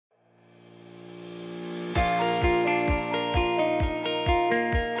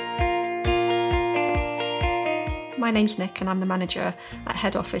my name's Nick and I'm the manager at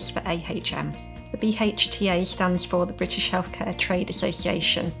Head Office for AHM. The BHTA stands for the British Healthcare Trade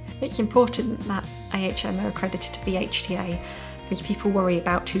Association. It's important that AHM are accredited to BHTA because people worry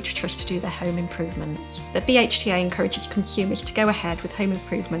about who to trust to do their home improvements. The BHTA encourages consumers to go ahead with home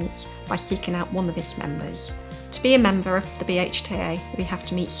improvements by seeking out one of its members. To be a member of the BHTA, we have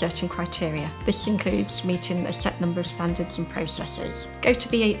to meet certain criteria. This includes meeting a set number of standards and processes. Go to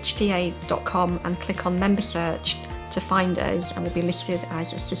bhta.com and click on Member Search to find us, and we'll be listed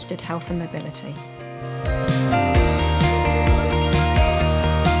as Assisted Health and Mobility.